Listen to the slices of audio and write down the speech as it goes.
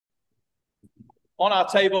On our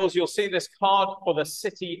tables, you'll see this card for the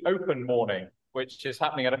City Open morning, which is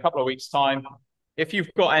happening in a couple of weeks' time. If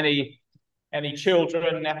you've got any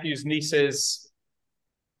children, nephews, nieces,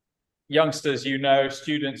 youngsters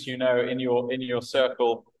students in your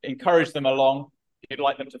circle, encourage them along. If you'd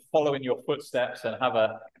like them to follow in your footsteps and have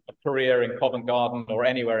a career in Covent Garden or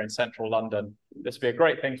anywhere in central London, this would be a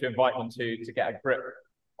great thing to invite them to get a grip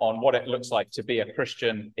on what it looks like to be a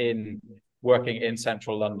Christian working in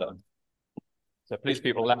central London. So please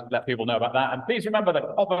let people know about that. And please remember the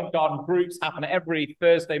Covent Garden groups happen every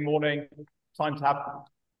Thursday morning. Time to have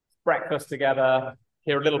breakfast together,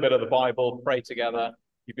 hear a little bit of the Bible, pray together.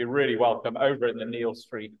 You'd be really welcome over in the Neal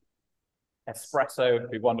Street Espresso.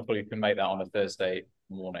 It'd be wonderful if you can make that on a Thursday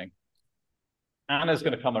morning. Anna's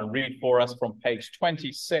going to come and read for us from page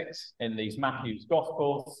 26 in these Matthew's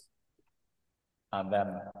Gospels. And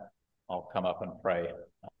then I'll come up and pray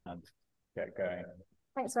and get going.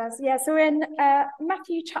 Thanks, Wes. Yeah, so we're in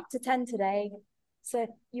Matthew chapter 10 today. So if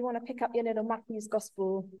you want to pick up your little Matthew's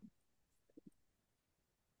Gospel.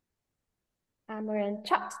 And we're in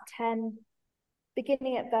chapter 10,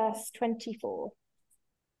 beginning at verse 24.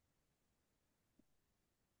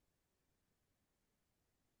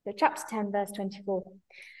 So chapter 10, verse 24.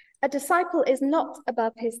 A disciple is not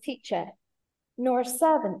above his teacher, nor a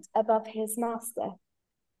servant above his master.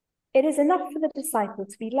 It is enough for the disciple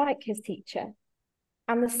to be like his teacher,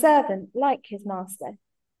 and the servant like his master.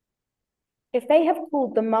 If they have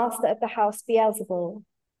called the master of the house Beelzebul,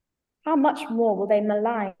 how much more will they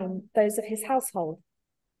malign those of his household?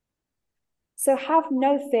 So have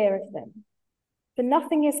no fear of them, for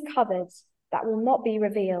nothing is covered that will not be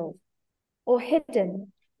revealed, or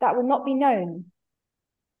hidden that will not be known.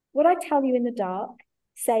 What I tell you in the dark,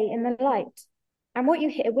 say in the light, and what you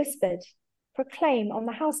hear whispered, proclaim on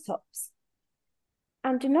the housetops.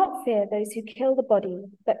 And do not fear those who kill the body,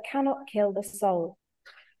 but cannot kill the soul.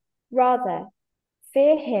 Rather,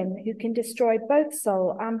 fear him who can destroy both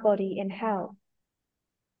soul and body in hell.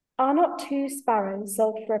 Are not 2 sparrows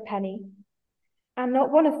sold for a penny? And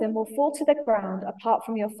not one of them will fall to the ground apart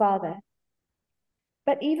from your Father.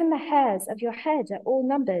 But even the hairs of your head are all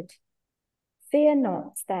numbered. Fear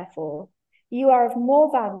not, therefore, you are of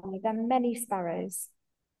more value than many sparrows.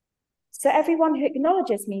 So everyone who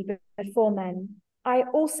acknowledges me before men, I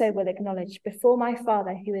also will acknowledge before my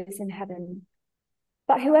Father who is in heaven.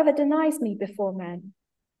 But whoever denies me before men,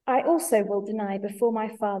 I also will deny before my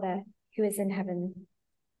Father who is in heaven.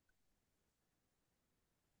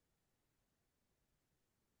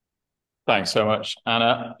 Thanks so much,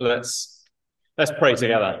 Anna. Let's pray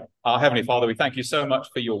together. Our Heavenly Father, we thank you so much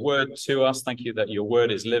for your word to us. Thank you that your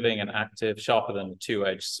word is living and active, sharper than a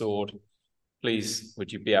two-edged sword. Please,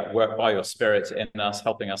 would you be at work by your Spirit in us,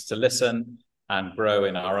 helping us to listen and grow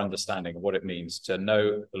in our understanding of what it means to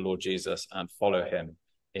know the Lord Jesus and follow him.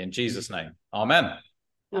 In Jesus' name, amen.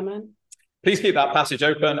 Amen. Please keep that passage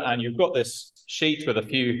open, and you've got this sheet with a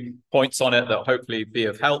few points on it that will hopefully be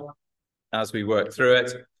of help as we work through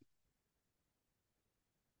it.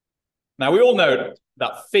 Now, we all know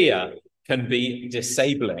that fear can be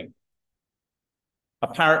disabling.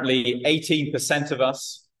 Apparently, 18% of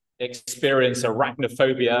us experience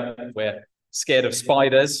arachnophobia. We're scared of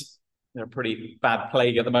spiders. They're a pretty bad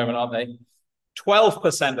plague at the moment, aren't they?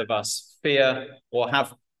 12% of us fear or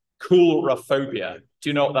have coulrophobia. Do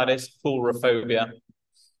you know what that is, coulrophobia?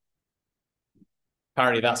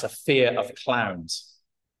 Apparently, that's a fear of clowns.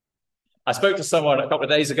 I spoke to someone a couple of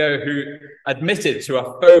days ago who admitted to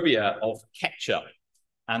a phobia of ketchup,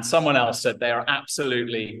 and someone else said they are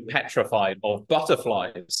absolutely petrified of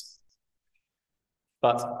butterflies.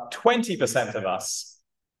 But 20% of us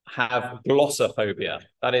have glossophobia.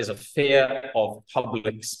 That is a fear of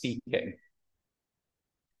public speaking.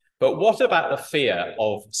 But what about the fear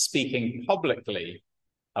of speaking publicly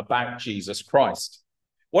about Jesus Christ?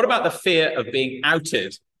 What about the fear of being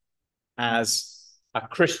outed as a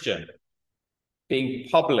Christian, being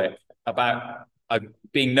public about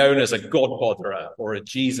being known as a God botherer or a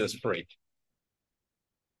Jesus freak?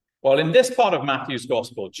 Well, in this part of Matthew's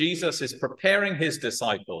gospel, Jesus is preparing his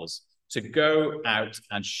disciples to go out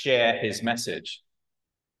and share his message.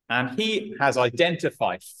 And he has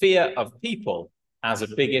identified fear of people as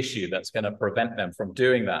a big issue that's going to prevent them from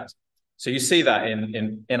doing that. So you see that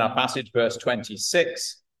in our passage, verse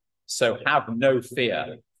 26. So have no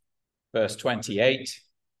fear. Verse 28.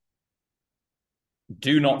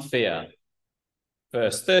 Do not fear.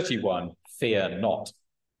 Verse 31. Fear not.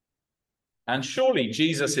 And surely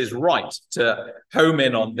Jesus is right to home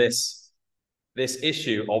in on this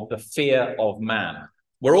issue of the fear of man.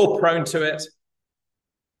 We're all prone to it.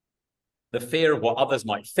 The fear of what others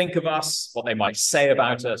might think of us, what they might say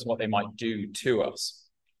about us, what they might do to us.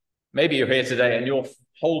 Maybe you're here today and you're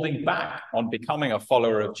holding back on becoming a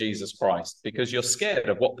follower of Jesus Christ because you're scared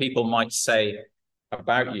of what people might say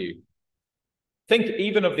about you. Think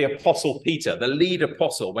even of the Apostle Peter, the lead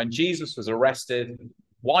apostle. When Jesus was arrested,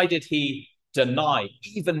 why did he deny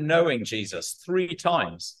even knowing Jesus 3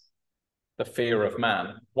 times? The fear of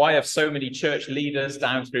man. Why have so many church leaders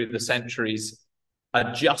down through the centuries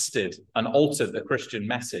adjusted and altered the Christian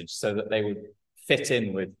message so that they would fit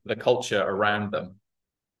in with the culture around them?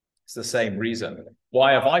 It's the same reason.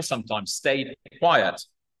 Why have I sometimes stayed quiet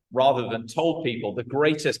rather than told people the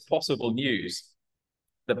greatest possible news,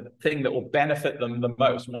 the thing that will benefit them the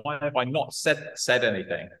most? Why have I not said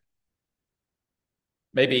anything?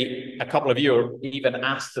 Maybe a couple of you are even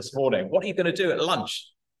asked this morning, what are you going to do at lunch?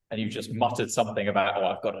 And you just muttered something about, oh,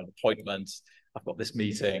 I've got an appointment, I've got this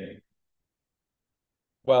meeting.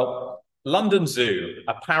 Well, London Zoo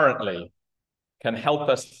apparently can help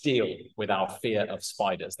us deal with our fear of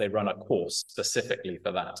spiders. They run a course specifically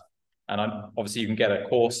for that. And obviously you can get a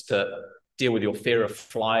course to deal with your fear of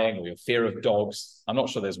flying or your fear of dogs. I'm not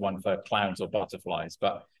sure there's one for clowns or butterflies,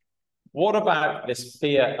 but what about this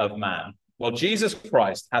fear of man? Well, Jesus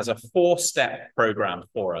Christ has a 4-step program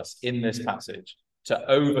for us in this passage to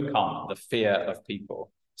overcome the fear of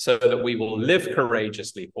people so that we will live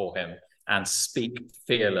courageously for him and speak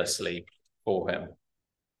fearlessly for him.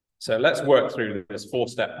 So let's work through this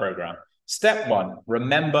 4-step program. Step 1,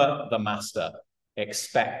 remember the master,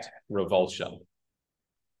 expect revulsion.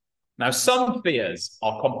 Now, some fears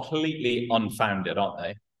are completely unfounded, aren't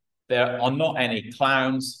they? There are not any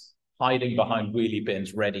clowns hiding behind wheelie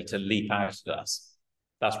bins ready to leap out at us.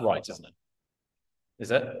 That's right, isn't it?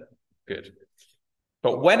 Is it? Good.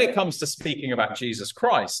 But when it comes to speaking about Jesus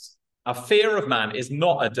Christ, a fear of man is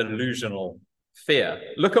not a delusional fear.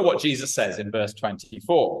 Look at what Jesus says in verse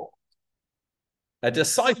 24. A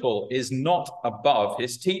disciple is not above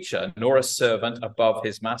his teacher, nor a servant above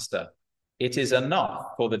his master. It is enough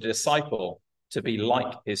for the disciple to be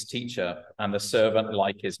like his teacher and the servant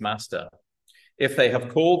like his master. If they have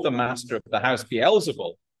called the master of the house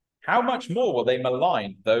Beelzebul, how much more will they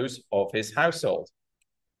malign those of his household?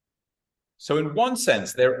 So in one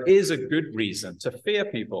sense, there is a good reason to fear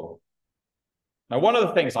people. Now, one of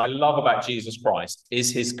the things I love about Jesus Christ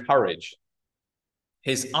is his courage,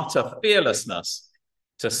 his utter fearlessness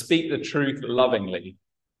to speak the truth lovingly,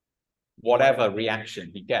 whatever reaction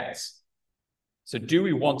he gets. So do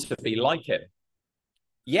we want to be like him?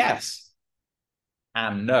 Yes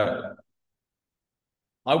and no.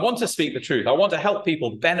 I want to speak the truth. I want to help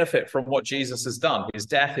people benefit from what Jesus has done, his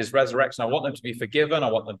death, his resurrection. I want them to be forgiven.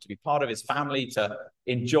 I want them to be part of his family, to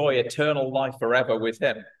enjoy eternal life forever with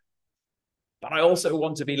him. But I also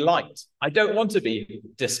want to be liked. I don't want to be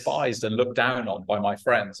despised and looked down on by my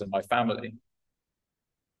friends and my family.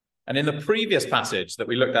 And in the previous passage that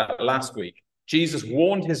we looked at last week, Jesus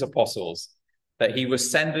warned his apostles that he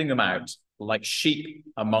was sending them out like sheep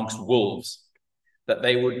amongst wolves, that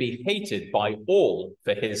they would be hated by all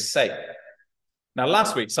for his sake. Now,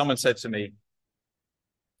 last week, someone said to me,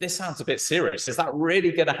 this sounds a bit serious. Is that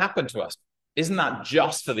really going to happen to us? Isn't that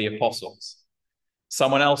just for the apostles?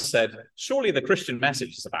 Someone else said, surely the Christian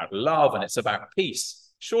message is about love and it's about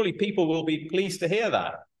peace. Surely people will be pleased to hear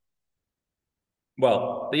that.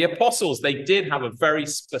 Well, the apostles, they did have a very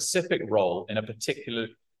specific role in a particular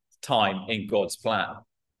time in God's plan.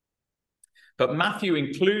 But Matthew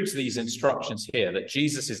includes these instructions here that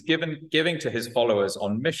Jesus is giving to his followers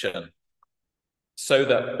on mission so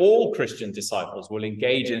that all Christian disciples will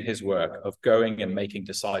engage in his work of going and making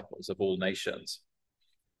disciples of all nations.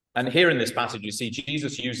 And here in this passage, you see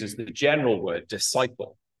Jesus uses the general word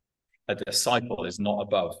disciple. A disciple is not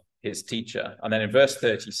above his teacher. And then in verse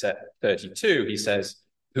 32, he says,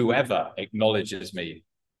 whoever acknowledges me.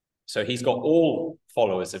 So he's got all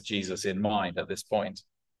followers of Jesus in mind at this point.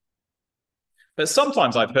 But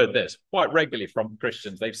sometimes I've heard this quite regularly from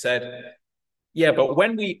Christians. They've said, yeah, but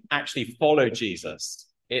when we actually follow Jesus,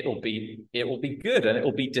 it will be good and it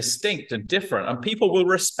will be distinct and different. And people will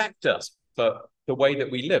respect us for the way that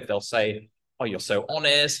we live. They'll say, oh, you're so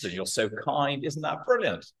honest and you're so kind. Isn't that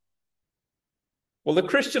brilliant? Well, the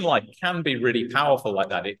Christian life can be really powerful like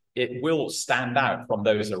that. It will stand out from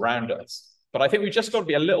those around us. But I think we've just got to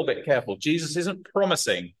be a little bit careful. Jesus isn't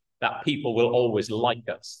promising that people will always like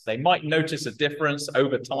us. They might notice a difference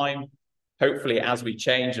over time. Hopefully, as we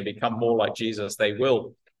change and become more like Jesus, they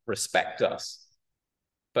will respect us.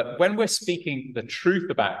 But when we're speaking the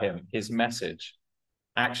truth about him, his message,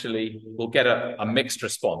 actually we'll get a mixed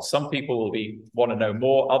response. Some people will want to know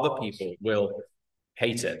more. Other people will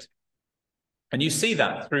hate it. And you see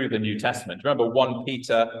that through the New Testament. Remember 1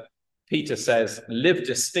 Peter, Peter says, live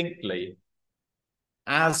distinctly.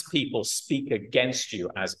 As people speak against you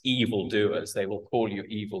as evildoers, they will call you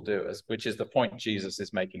evildoers, which is the point Jesus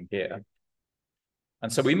is making here.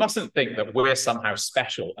 And so we mustn't think that we're somehow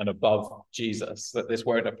special and above Jesus, that this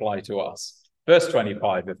won't apply to us. Verse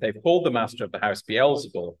 25, if they've called the master of the house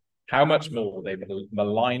Beelzebul, how much more will they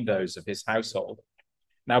malign those of his household?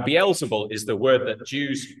 Now, Beelzebul is the word that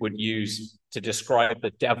Jews would use to describe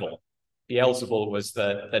the devil. Beelzebul was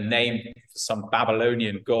the name for some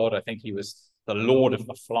Babylonian god. I think he was the Lord of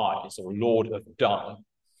the Flies or Lord of Dung.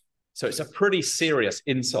 So it's a pretty serious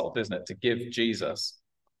insult, isn't it, to give Jesus.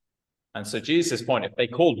 And so Jesus' point, if they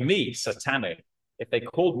called me satanic, if they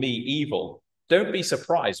called me evil, don't be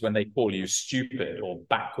surprised when they call you stupid or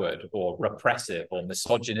backward or repressive or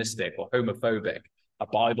misogynistic or homophobic, a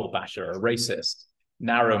Bible basher, a racist,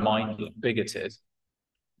 narrow-minded, bigoted.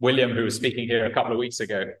 William, who was speaking here a couple of weeks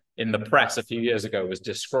ago in the press a few years ago, was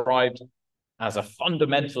described as a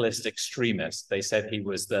fundamentalist extremist. They said he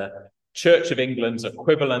was the Church of England's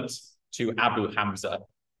equivalent to Abu Hamza.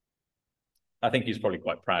 I think he's probably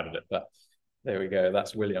quite proud of it, but there we go.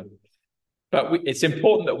 That's William. But it's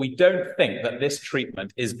important that we don't think that this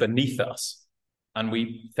treatment is beneath us. And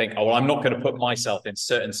we think, oh, well, I'm not going to put myself in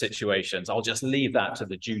certain situations. I'll just leave that to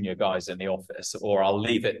the junior guys in the office, or I'll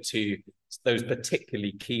leave it to those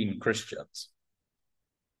particularly keen Christians.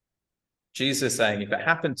 Jesus is saying, if it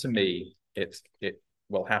happened to me, it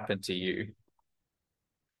will happen to you.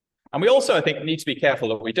 And we also, I think, need to be careful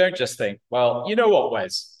that we don't just think, well, you know what,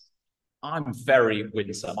 Wes? I'm very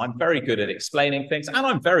winsome. I'm very good at explaining things, and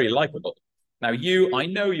I'm very likable. Now, I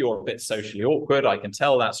know you're a bit socially awkward. I can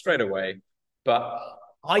tell that straight away, but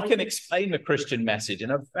I can explain the Christian message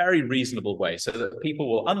in a very reasonable way so that people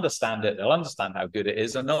will understand it. They'll understand how good it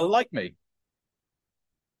is, and they'll like me.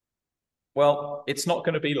 Well, it's not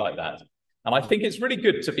going to be like that. And I think it's really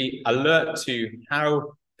good to be alert to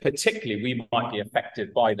how particularly we might be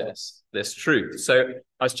affected by this truth. So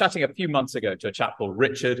I was chatting a few months ago to a chap called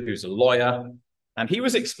Richard, who's a lawyer, and he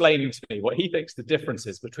was explaining to me what he thinks the difference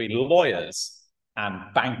is between lawyers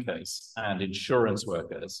and bankers and insurance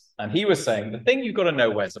workers. And he was saying, the thing you've got to know,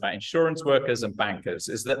 Wes, about insurance workers and bankers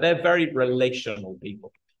is that they're very relational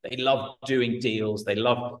people. They love doing deals. They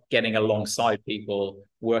love getting alongside people,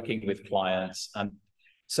 working with clients. And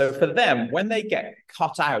so for them, when they get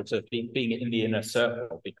cut out of being in the inner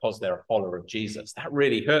circle because they're a follower of Jesus, that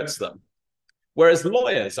really hurts them. Whereas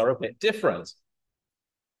lawyers are a bit different.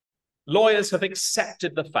 Lawyers have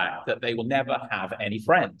accepted the fact that they will never have any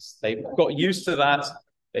friends. They've got used to that.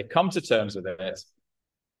 They've come to terms with it.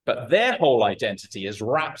 But their whole identity is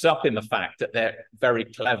wrapped up in the fact that they're very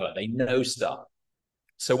clever. They know stuff.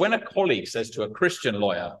 So when a colleague says to a Christian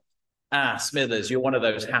lawyer, Smithers, you're one of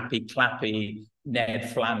those happy, clappy,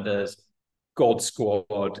 Ned Flanders, God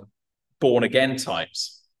Squad, born-again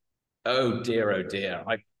types. Oh dear,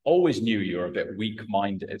 I always knew you were a bit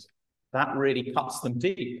weak-minded. That really cuts them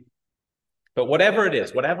deep. But whatever it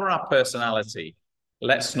is, whatever our personality,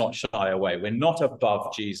 let's not shy away. We're not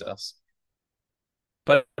above Jesus.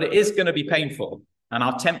 But it is going to be painful. And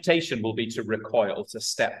our temptation will be to recoil, to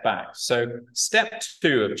step back. So step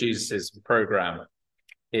 2 of Jesus's program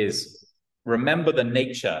is remember the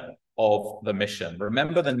nature of the mission.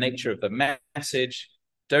 Remember the nature of the message.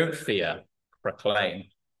 Don't fear, proclaim.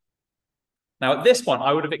 Now, at this point,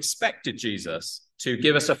 I would have expected Jesus to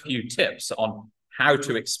give us a few tips on how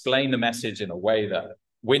to explain the message in a way that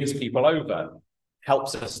wins people over,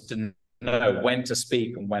 helps us to know when to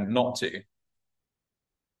speak and when not to.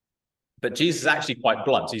 But Jesus is actually quite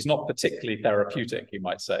blunt. He's not particularly therapeutic, you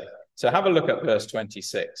might say. So have a look at verse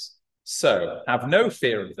 26. So have no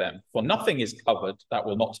fear of them, for nothing is covered that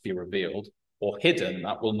will not be revealed, or hidden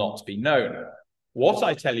that will not be known. What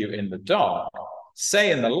I tell you in the dark,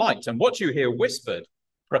 say in the light, and what you hear whispered,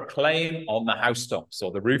 proclaim on the housetops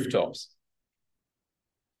or the rooftops.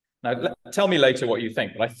 Now, tell me later what you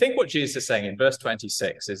think, but I think what Jesus is saying in verse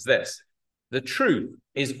 26 is this. The truth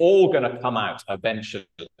is all going to come out eventually.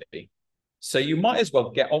 So you might as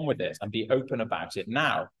well get on with it and be open about it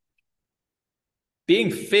now.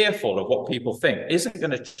 Being fearful of what people think isn't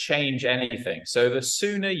going to change anything. So the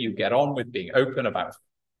sooner you get on with being open about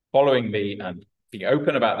following me and being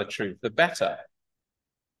open about the truth, the better.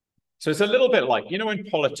 So it's a little bit like, when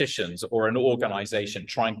politicians or an organization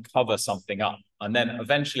try and cover something up, and then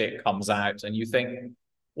eventually it comes out and you think,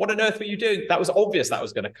 what on earth were you doing? That was obvious that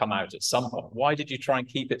was going to come out at some point. Why did you try and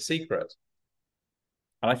keep it secret?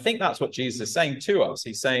 And I think that's what Jesus is saying to us.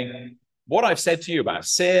 He's saying, what I've said to you about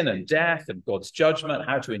sin and death and God's judgment,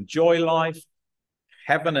 how to enjoy life,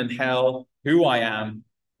 heaven and hell, who I am,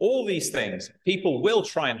 All these things, people will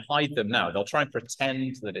try and hide them now. They'll try and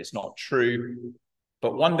pretend that it's not true.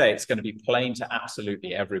 But one day it's going to be plain to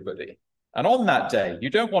absolutely everybody. And on that day, you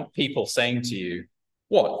don't want people saying to you,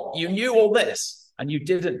 what, you knew all this and you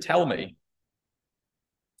didn't tell me?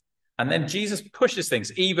 And then Jesus pushes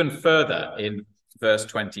things even further in verse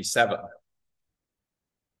 27.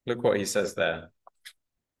 Look what he says there.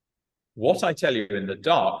 What I tell you in the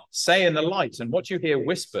dark, say in the light, and what you hear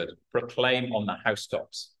whispered, proclaim on the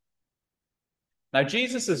housetops. Now,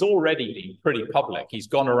 Jesus has already been pretty public. He's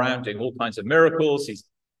gone around doing all kinds of miracles. He's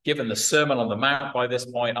given the Sermon on the Mount by this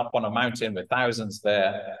point, up on a mountain with thousands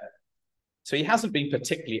there. So he hasn't been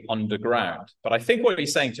particularly underground. But I think what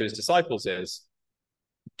he's saying to his disciples is,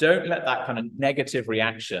 don't let that kind of negative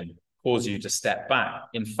reaction cause you to step back.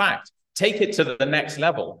 In fact, take it to the next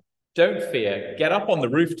level. Don't fear. Get up on the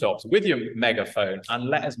rooftops with your megaphone and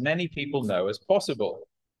let as many people know as possible.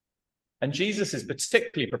 And Jesus is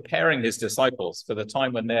particularly preparing his disciples for the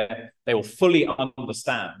time when they will fully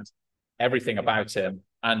understand everything about him.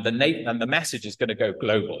 And the message is going to go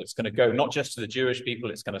global. It's going to go not just to the Jewish people,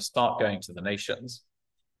 it's going to start going to the nations.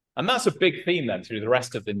 And that's a big theme then through the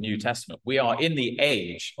rest of the New Testament. We are in the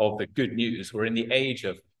age of the good news. We're in the age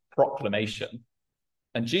of proclamation.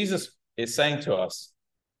 And Jesus is saying to us,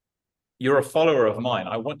 you're a follower of mine.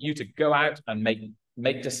 I want you to go out and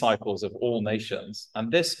make disciples of all nations.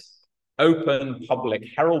 And this open public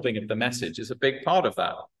heralding of the message is a big part of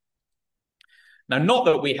that. Now, not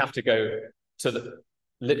that we have to go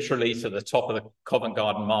literally to the top of the Covent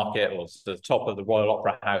Garden Market or to the top of the Royal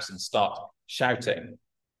Opera House and start shouting.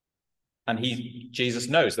 And Jesus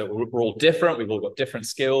knows that we're all different. We've all got different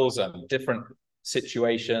skills and different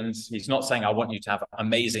situations. He's not saying, I want you to have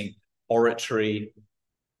amazing oratory.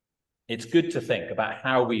 It's good to think about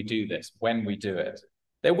how we do this, when we do it.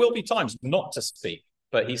 There will be times not to speak,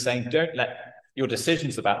 but he's saying, don't let your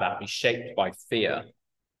decisions about that be shaped by fear.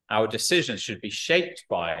 Our decisions should be shaped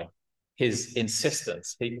by his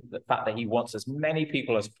insistence, the fact that he wants as many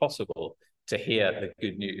people as possible to hear the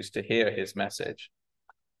good news, to hear his message.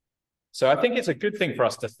 So I think it's a good thing for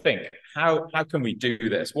us to think, how can we do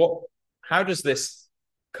this? How does this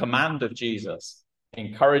command of Jesus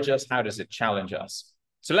encourage us? How does it challenge us?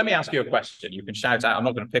 So let me ask you a question. You can shout out. I'm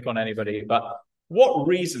not going to pick on anybody, but what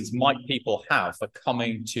reasons might people have for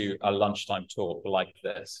coming to a lunchtime talk like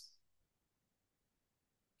this?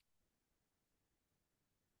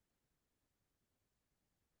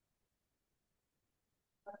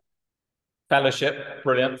 Fellowship,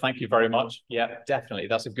 brilliant. Thank you very much. Yeah, definitely.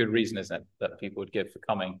 That's a good reason, isn't it, that people would give for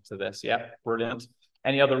coming to this? Yeah, brilliant.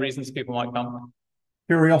 Any other reasons people might come?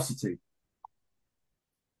 Curiosity.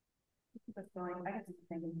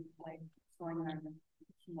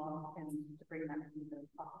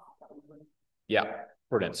 Yeah,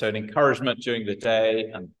 brilliant. So an encouragement during the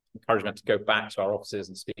day and encouragement to go back to our offices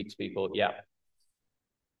and speak to people. Yeah.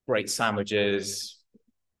 Great sandwiches.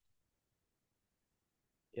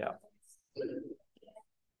 Yeah.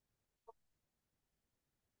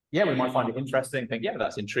 Yeah, we might find it interesting. Think, yeah,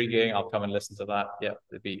 that's intriguing. I'll come and listen to that. Yeah,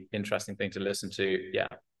 it'd be an interesting thing to listen to. Yeah,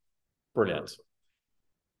 brilliant.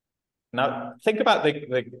 Now, think about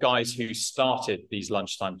the guys who started these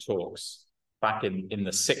lunchtime talks back in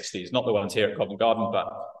the 60s, not the ones here at Covent Garden,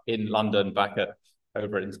 but in London,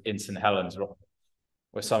 over in St. Helens,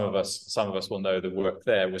 where some of us will know the work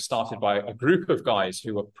there, was started by a group of guys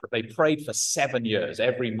they prayed for 7 years.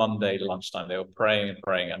 Every Monday lunchtime, they were praying,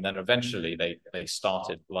 and then eventually they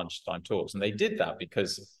started lunchtime talks. And they did that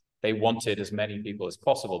because they wanted as many people as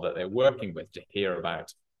possible that they're working with to hear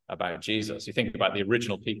about Jesus. You think about the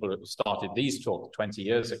original people who started these talks 20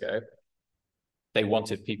 years ago. They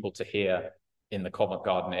wanted people to hear in the Covent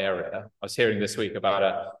Garden area. I was hearing this week about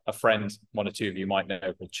a friend, one or two of you might know,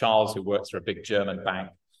 called Charles, who works for a big German bank.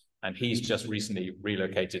 And he's just recently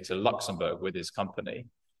relocated to Luxembourg with his company.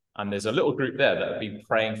 And there's a little group there that have been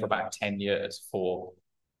praying for about 10 years for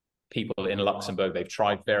people in Luxembourg. They've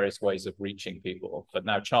tried various ways of reaching people. But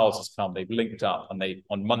now Charles has come, they've linked up, and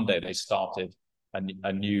on Monday they started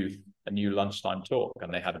a new lunchtime talk,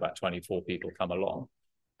 and they had about 24 people come along.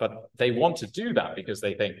 But they want to do that because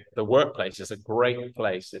they think the workplace is a great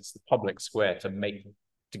place. It's the public square to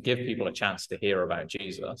give people a chance to hear about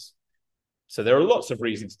Jesus. So there are lots of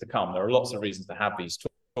reasons to come. There are lots of reasons to have these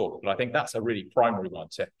talks. But I think that's a really primary one,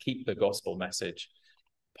 to keep the gospel message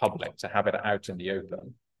public, to have it out in the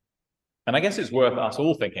open. And I guess it's worth us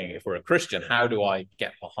all thinking, if we're a Christian, how do I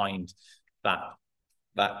get behind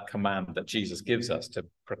that command that Jesus gives us to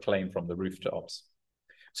proclaim from the rooftops?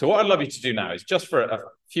 So what I'd love you to do now is, just for a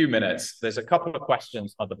few minutes, there's a couple of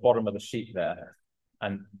questions at the bottom of the sheet there,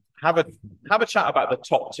 and have a chat about the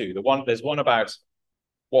top two. There's one about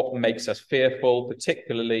what makes us fearful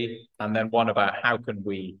particularly, and then one about how can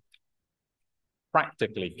we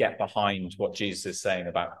practically get behind what Jesus is saying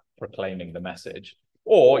about proclaiming the message.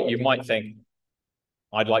 Or you might think,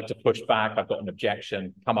 I'd like to push back, I've got an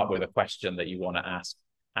objection, come up with a question that you want to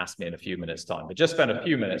ask me in a few minutes' time. But just spend a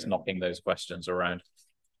few minutes knocking those questions around.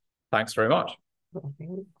 Thanks very much.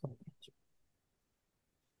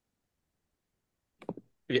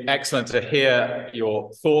 Be excellent to hear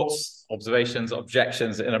your thoughts, observations,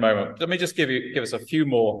 objections in a moment. Let me just give us a few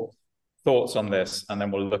more thoughts on this, and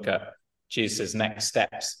then we'll look at Jesus' next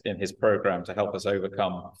steps in his program to help us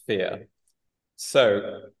overcome fear.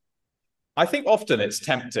 So I think often it's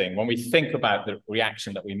tempting when we think about the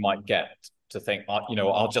reaction that we might get to think,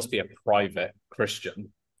 I'll just be a private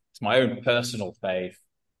Christian. It's my own personal faith.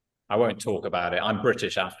 I won't talk about it. I'm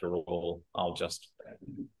British after all. I'll just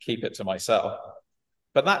keep it to myself.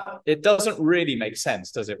 But it doesn't really make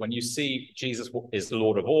sense, does it? When you see Jesus is the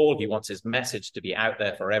Lord of all, he wants his message to be out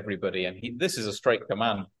there for everybody. And this is a straight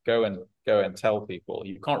command. Go and tell people.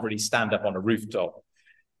 You can't really stand up on a rooftop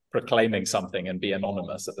proclaiming something and be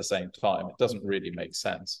anonymous at the same time. It doesn't really make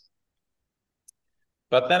sense.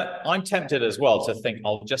 But then I'm tempted as well to think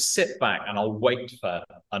I'll just sit back and I'll wait for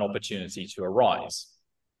an opportunity to arise.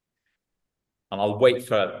 And I'll wait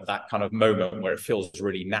for that kind of moment where it feels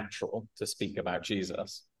really natural to speak about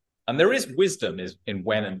Jesus. And there is wisdom in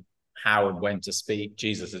when and how and when to speak.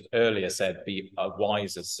 Jesus has earlier said, be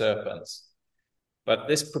wise as serpents. But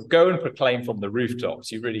this go and proclaim from the rooftops,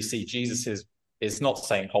 you really see Jesus is not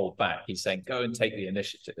saying hold back. He's saying go and take the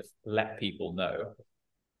initiative, let people know.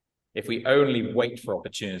 If we only wait for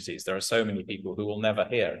opportunities, there are so many people who will never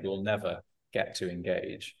hear, who will never get to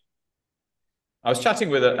engage. I was chatting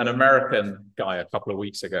with an American guy a couple of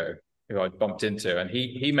weeks ago who I bumped into, and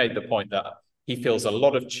he made the point that he feels a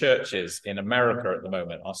lot of churches in America at the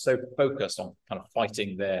moment are so focused on kind of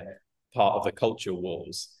fighting their part of the culture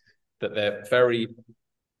wars that they're very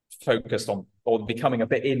focused on or becoming a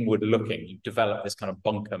bit inward looking. You develop this kind of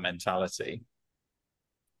bunker mentality.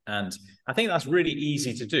 And I think that's really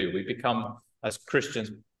easy to do. We become, as Christians,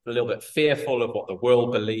 a little bit fearful of what the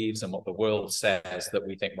world believes and what the world says, that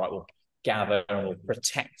we think, right, we'll gather and we'll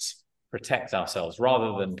protect ourselves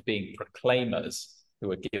rather than being proclaimers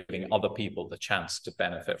who are giving other people the chance to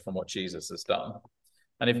benefit from what Jesus has done.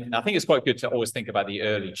 And I think it's quite good to always think about the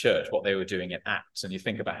early church, what they were doing in Acts. And you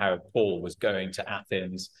think about how Paul was going to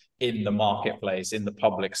Athens in the marketplace, in the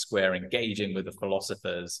public square, engaging with the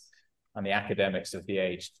philosophers and the academics of the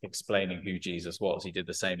age, explaining who Jesus was. He did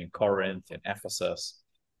the same in Corinth, in Ephesus.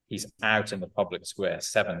 He's out in the public square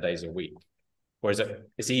 7 days a week. Whereas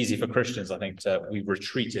it's easy for Christians, I think, we've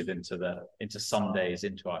retreated into Sundays,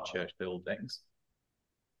 into our church buildings.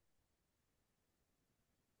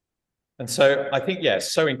 And so I think,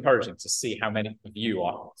 it's so encouraging to see how many of you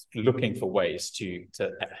are looking for ways to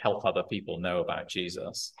help other people know about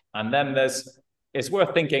Jesus. And then it's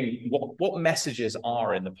worth thinking what messages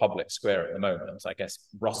are in the public square at the moment. I guess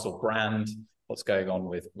Russell Brand, what's going on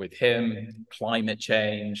with him, climate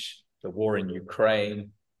change, the war in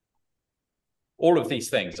Ukraine. All of these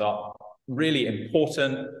things are really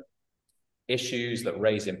important issues that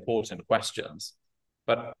raise important questions.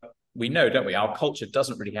 But we know, don't we, our culture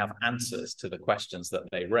doesn't really have answers to the questions that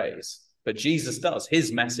they raise. But Jesus does.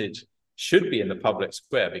 His message should be in the public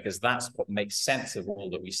square because that's what makes sense of all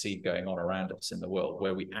that we see going on around us in the world,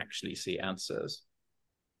 where we actually see answers.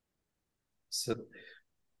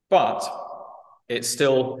 But it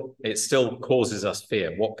still causes us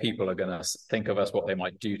fear, what people are going to think of us, what they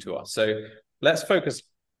might do to us. So let's focus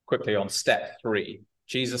quickly on step 3.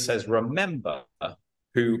 Jesus says, remember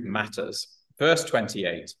who matters. Verse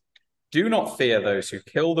 28, do not fear those who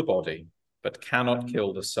kill the body, but cannot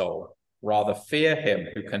kill the soul. Rather fear him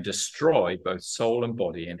who can destroy both soul and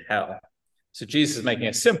body in hell. So Jesus is making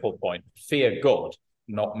a simple point, fear God,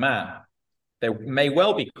 not man. There may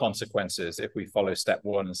well be consequences if we follow step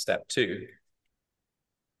 1 and step 2.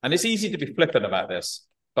 And it's easy to be flippant about this,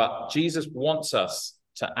 but Jesus wants us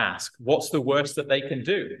to ask, what's the worst that they can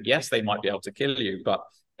do? Yes, they might be able to kill you, but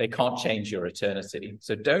they can't change your eternity.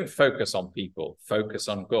 So don't focus on people, focus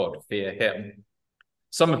on God, fear him.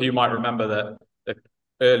 Some of you might remember that the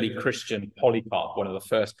early Christian Polycarp, one of the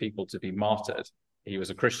first people to be martyred. He was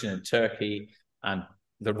a Christian in Turkey, and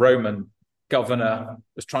the Roman governor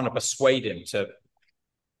was trying to persuade him to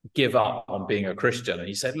give up on being a Christian. And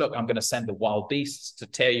he said, look, I'm going to send the wild beasts to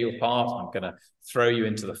tear you apart. I'm going to throw you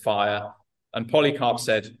into the fire. And Polycarp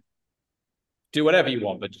said, do whatever you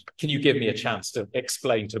want, but can you give me a chance to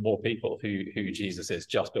explain to more people who Jesus is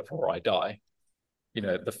just before I die? You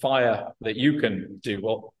know, the fire that you can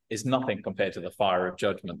do is nothing compared to the fire of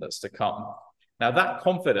judgment that's to come. Now, that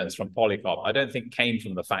confidence from Polycarp, I don't think came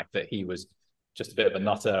from the fact that he was just a bit of a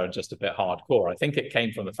nutter and just a bit hardcore. I think it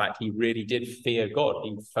came from the fact he really did fear God.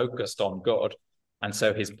 He focused on God. And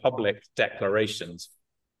so his public declarations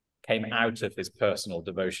came out of his personal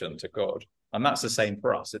devotion to God. And that's the same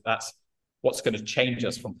for us. That's what's going to change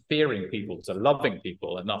us from fearing people to loving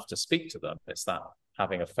people enough to speak to them. It's that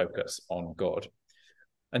having a focus on God.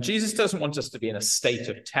 And Jesus doesn't want us to be in a state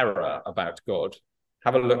of terror about God.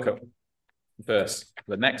 Have a look at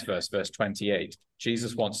the next verse, verse 28.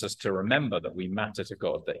 Jesus wants us to remember that we matter to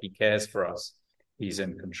God, that he cares for us. He's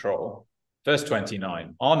in control. Verse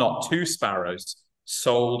 29, are not 2 sparrows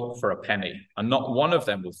sold for a penny, and not one of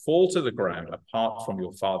them will fall to the ground apart from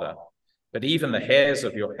your Father? But even the hairs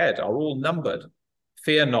of your head are all numbered.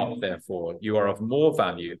 Fear not, therefore, you are of more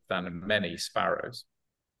value than many sparrows.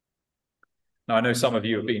 Now, I know some of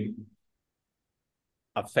you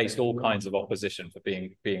have faced all kinds of opposition for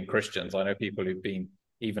being Christians. I know people who've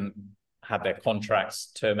even had their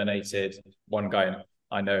contracts terminated. One guy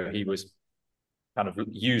I know, he was kind of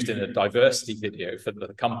used in a diversity video for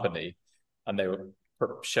the company, and they were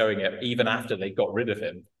showing it even after they got rid of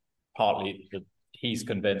him. Partly he's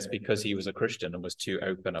convinced because he was a Christian and was too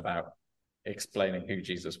open about explaining who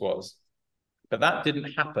Jesus was. But that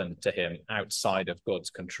didn't happen to him outside of God's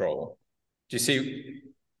control. Do you see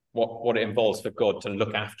what it involves for God to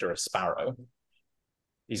look after a sparrow?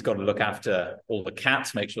 He's got to look after all the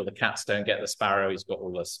cats, make sure the cats don't get the sparrow. He's got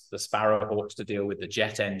all the sparrow hawks to deal with, the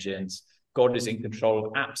jet engines. God is in control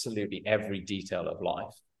of absolutely every detail of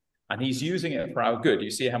life. And he's using it for our good.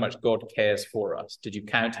 You see how much God cares for us. Did you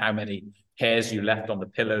count how many hairs you left on the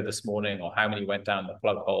pillow this morning, or how many went down the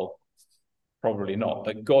plug hole? Probably not,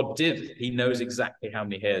 but God did. He knows exactly how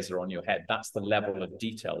many hairs are on your head. That's the level of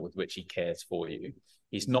detail with which he cares for you.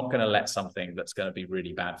 He's not going to let something that's going to be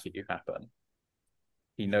really bad for you happen.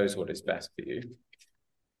 He knows what is best for you.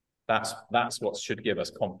 That's what should give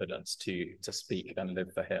us confidence to speak and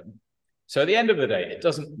live for him. So at the end of the day, it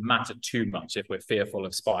doesn't matter too much if we're fearful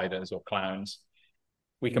of spiders or clowns.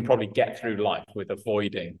 We can probably get through life with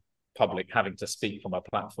avoiding having to speak from a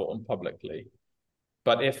platform publicly.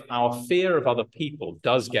 But if our fear of other people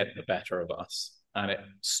does get the better of us and it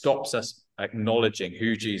stops us acknowledging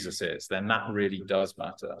who Jesus is, then that really does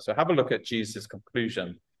matter. So have a look at Jesus'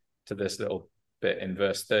 conclusion to this little bit in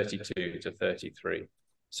verse 32 to 33.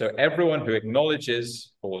 So everyone who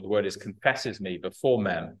acknowledges, or the word is confesses me before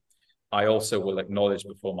men, I also will acknowledge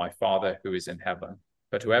before my Father who is in heaven.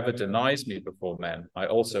 But whoever denies me before men, I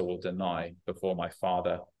also will deny before my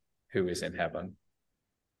Father who is in heaven.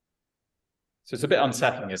 So it's a bit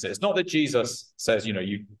unsettling, isn't it? It's not that Jesus says,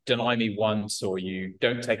 you deny me once or you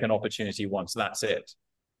don't take an opportunity once, that's it.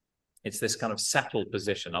 It's this kind of settled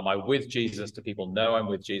position. Am I with Jesus? Do people know I'm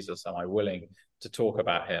with Jesus? Am I willing to talk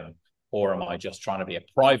about him? Or am I just trying to be a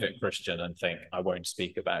private Christian and think I won't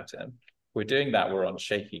speak about him? If we're doing that, we're on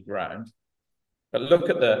shaky ground. But look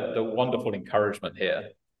at the wonderful encouragement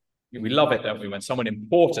here. We love it, don't we, when someone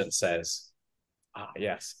important says,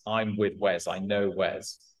 yes, I'm with Wes, I know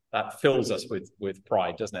Wes. That fills us with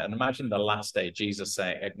pride, doesn't it? And imagine the last day, Jesus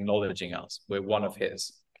saying, acknowledging us, we're one of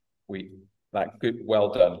his. That good, well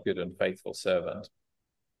done, good and faithful servant.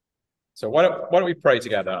 So why don't we pray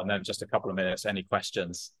together, and then just a couple of minutes, any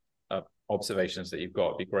questions, observations that you've got,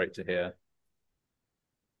 it'd be great to hear.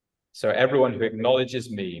 So everyone who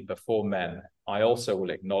acknowledges me before men, I also will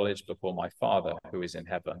acknowledge before my Father who is in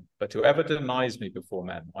heaven. But whoever denies me before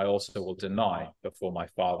men, I also will deny before my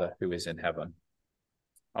Father who is in heaven.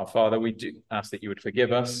 Our Father, we do ask that you would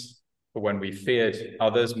forgive us for when we feared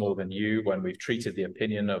others more than you, when we've treated the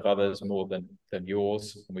opinion of others more than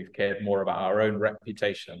yours, and we've cared more about our own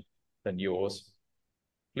reputation than yours.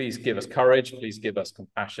 Please give us courage. Please give us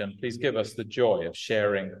compassion. Please give us the joy of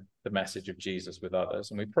sharing the message of Jesus with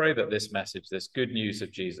others. And we pray that this message, this good news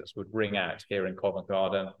of Jesus, would ring out here in Covent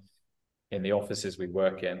Garden, in the offices we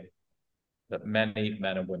work in, that many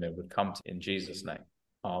men and women would come to in Jesus' name.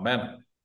 Amen.